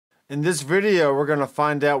In this video, we're going to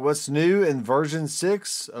find out what's new in version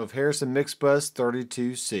 6 of Harrison Mixbus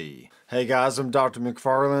 32c. Hey guys, I'm Dr.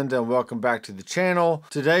 Mcfarland and welcome back to the channel.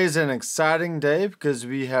 Today is an exciting day because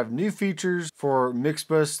we have new features for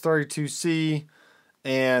Mixbus 32c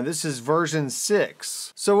and this is version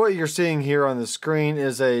 6. So what you're seeing here on the screen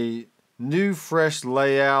is a new fresh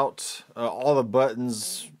layout. All the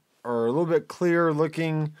buttons are a little bit clearer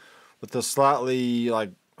looking with a slightly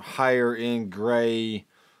higher end gray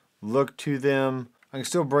look to them. I can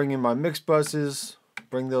still bring in my mix buses,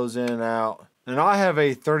 bring those in and out. And I have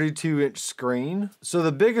a 32-inch screen. So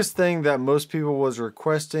the biggest thing that most people was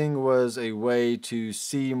requesting was a way to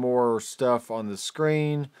see more stuff on the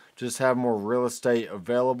screen, just have more real estate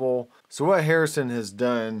available. So what Harrison has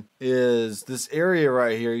done is this area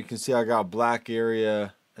right here, you can see I got black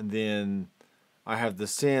area and then I have the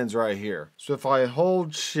sends right here. So if I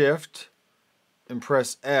hold shift and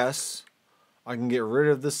press S, I can get rid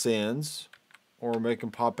of the sends or make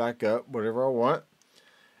them pop back up, whatever I want.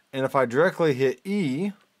 And if I directly hit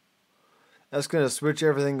E, that's going to switch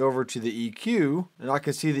everything over to the EQ, and I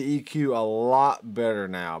can see the EQ a lot better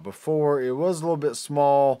now. Before, it was a little bit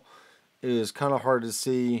small. It was kind of hard to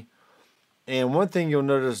see. And one thing you'll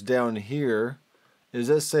notice down here is,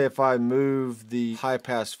 let's say if I move the high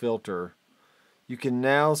pass filter, you can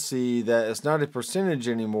now see that it's not a percentage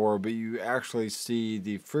anymore, but you actually see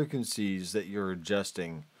the frequencies that you're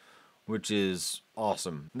adjusting, which is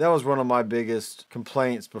awesome. That was one of my biggest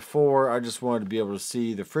complaints before. I just wanted to be able to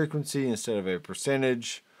see the frequency instead of a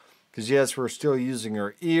percentage, because yes, we're still using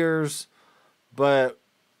our ears, but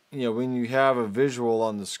you know, when you have a visual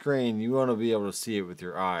on the screen, you want to be able to see it with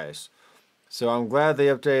your eyes. So I'm glad they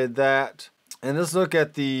updated that. And let's look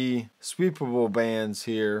at the sweepable bands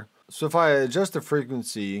here. So if I adjust the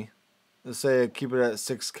frequency, let's say I keep it at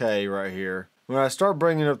 6K right here, when I start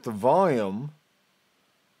bringing up the volume,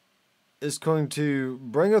 it's going to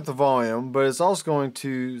bring up the volume, but it's also going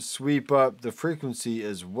to sweep up the frequency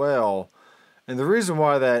as well. And the reason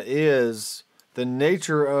why that is, the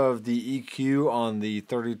nature of the EQ on the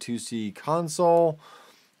 32C console,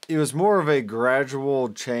 it was more of a gradual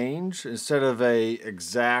change instead of a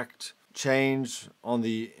exact change on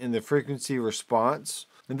in the frequency response.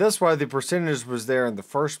 And that's why the percentage was there in the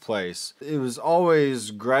first place. It was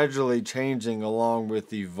always gradually changing along with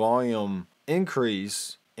the volume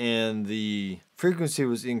increase, and the frequency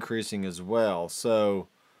was increasing as well. So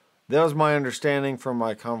that was my understanding from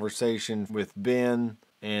my conversation with Ben,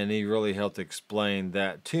 and he really helped explain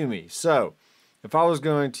that to me. So if I was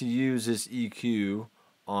going to use this EQ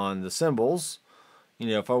on the cymbals, you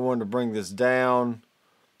know, if I wanted to bring this down,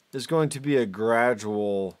 there's going to be a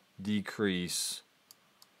gradual decrease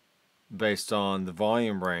based on the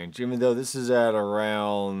volume range. Even though this is at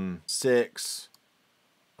around 6,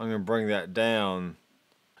 I'm going to bring that down.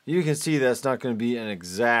 You can see that's not going to be an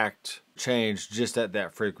exact change just at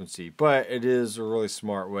that frequency, but it is a really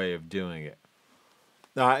smart way of doing it.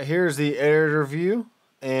 Here's the editor view,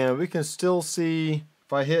 and we can still see,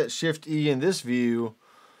 if I hit Shift E in this view,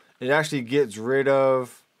 it actually gets rid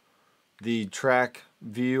of the track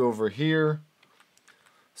view over here.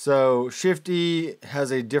 So Shift E has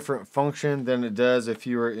a different function than it does if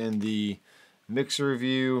you are in the mixer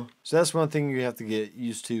view. So that's one thing you have to get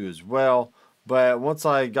used to as well. But once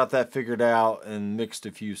I got that figured out and mixed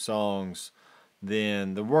a few songs,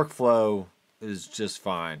 then the workflow is just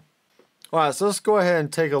fine. Alright, so let's go ahead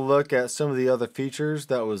and take a look at some of the other features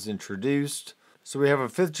that was introduced. So we have a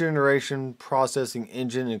 5th generation processing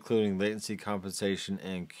engine, including latency compensation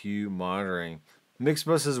and queue monitoring.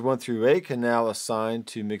 Mixbuses 1 through 8 can now assign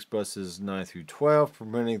to Mixbuses 9 through 12,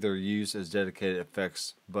 permitting their use as dedicated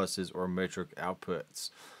effects buses or matrix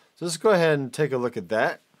outputs. So let's go ahead and take a look at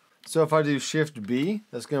that. So if I do Shift B,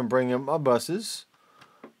 that's going to bring up my buses.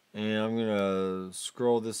 And I'm going to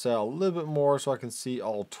scroll this out a little bit more so I can see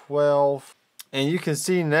all 12. And you can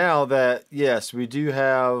see now that, yes, we do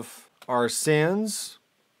have our sends,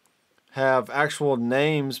 have actual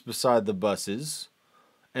names beside the buses.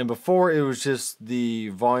 And before it was just the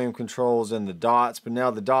volume controls and the dots, but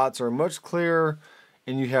now the dots are much clearer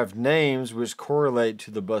and you have names which correlate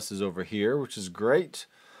to the buses over here, which is great.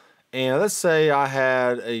 And let's say I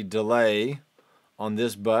had a delay on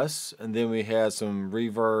this bus and then we had some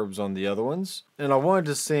reverbs on the other ones. And I wanted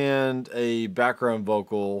to send a background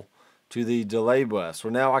vocal to the delay bus.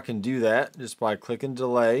 Well, now I can do that just by clicking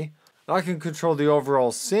delay. I can control the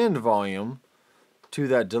overall send volume to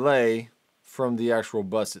that delay from the actual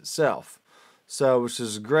bus itself. So, which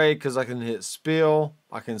is great because I can hit spill.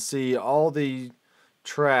 I can see all the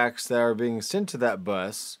tracks that are being sent to that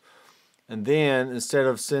bus. And then instead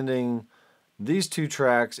of sending these two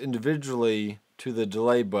tracks individually to the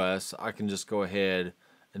delay bus, I can just go ahead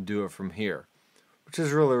and do it from here, which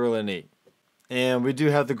is really, really neat. And we do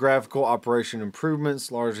have the graphical operation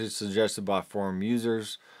improvements, largely suggested by forum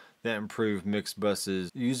users, that improve Mixbus's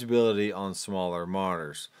usability on smaller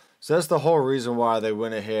monitors. So that's the whole reason why they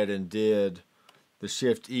went ahead and did the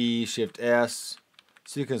Shift E, Shift S,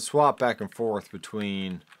 so you can swap back and forth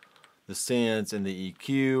between the sends and the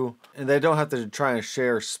EQ, and they don't have to try and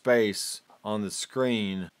share space on the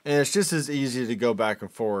screen, and it's just as easy to go back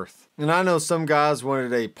and forth. And I know some guys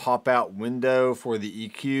wanted a pop-out window for the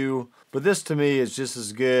EQ, but this to me is just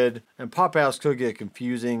as good, and pop-outs could get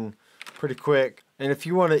confusing pretty quick. And if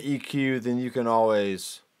you want to EQ, then you can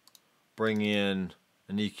always bring in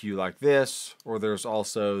an EQ like this, or there's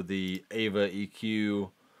also the Ava EQ.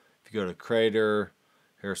 If you go to Creator,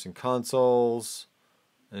 here's some consoles,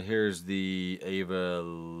 and here's the Ava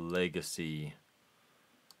Legacy.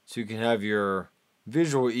 So you can have your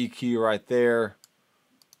visual EQ right there,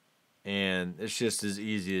 and it's just as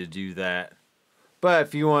easy to do that. But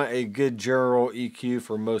if you want a good general EQ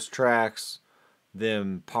for most tracks,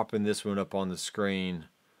 then popping this one up on the screen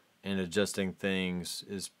and adjusting things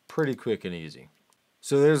is pretty quick and easy.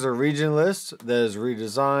 So there's a region list that is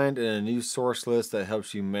redesigned and a new source list that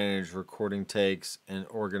helps you manage recording takes and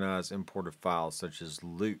organize imported files such as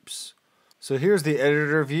loops. So here's the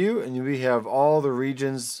editor view, and we have all the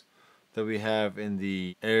regions that we have in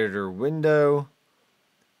the editor window.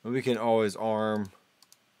 And we can always arm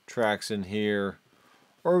tracks in here,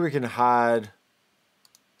 or we can hide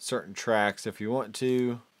certain tracks if you want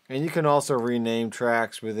to. And you can also rename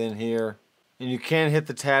tracks within here. And you can hit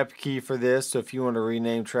the tab key for this, so if you want to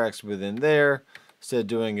rename tracks within there instead of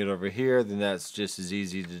doing it over here, then that's just as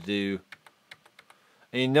easy to do.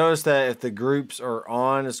 And you notice that if the groups are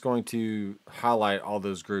on, it's going to highlight all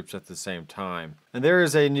those groups at the same time. And there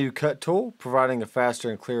is a new cut tool, providing a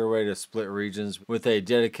faster and clearer way to split regions with a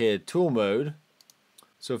dedicated tool mode.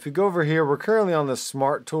 So if you go over here, we're currently on the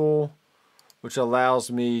Smart tool, which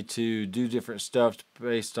allows me to do different stuff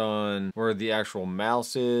based on where the actual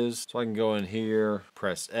mouse is. So I can go in here,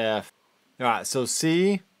 press F. Alright, so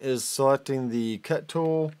C is selecting the cut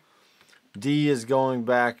tool, D is going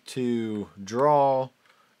back to draw,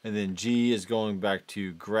 and then G is going back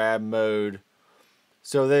to grab mode.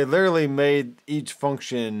 So they literally made each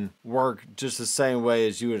function work just the same way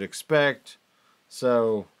as you would expect.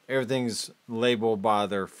 So everything's labeled by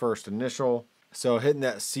their first initial. So hitting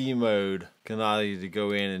that C mode can allow you to go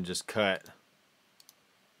in and just cut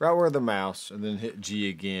right where the mouse, and then hit G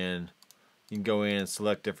again. You can go in and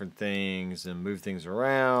select different things and move things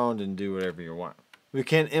around and do whatever you want. We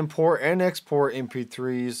can import and export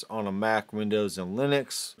MP3s on a Mac, Windows, and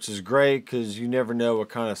Linux, which is great because you never know what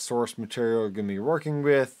kind of source material you're going to be working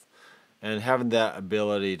with, and having that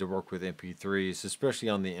ability to work with MP3s, especially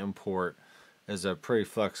on the import, is a pretty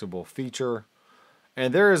flexible feature.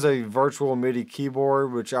 And there is a virtual MIDI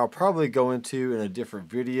keyboard, which I'll probably go into in a different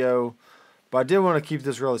video, but I did want to keep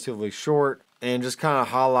this relatively short and just kind of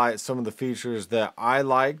highlight some of the features that I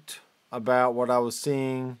liked about what I was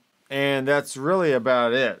seeing. And that's really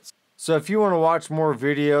about it. So if you want to watch more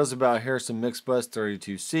videos about Harrison Mixbus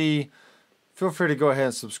 32c, feel free to go ahead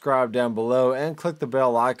and subscribe down below and click the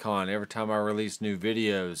bell icon every time I release new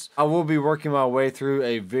videos. I will be working my way through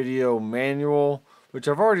a video manual, which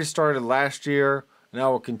I've already started last year, and I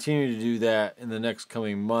will continue to do that in the next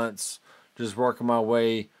coming months, just working my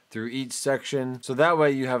way through each section, so that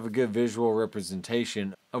way you have a good visual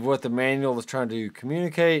representation of what the manual is trying to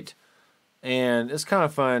communicate. And it's kind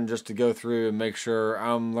of fun just to go through and make sure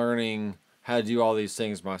I'm learning how to do all these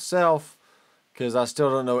things myself, because I still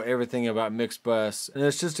don't know everything about Mixbus, and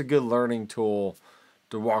it's just a good learning tool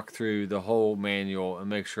to walk through the whole manual and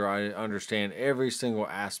make sure I understand every single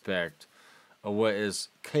aspect of what is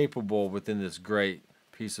capable within this great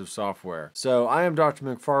piece of software. So I am Dr.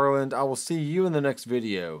 Mcfarland. I will see you in the next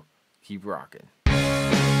video. Keep rocking.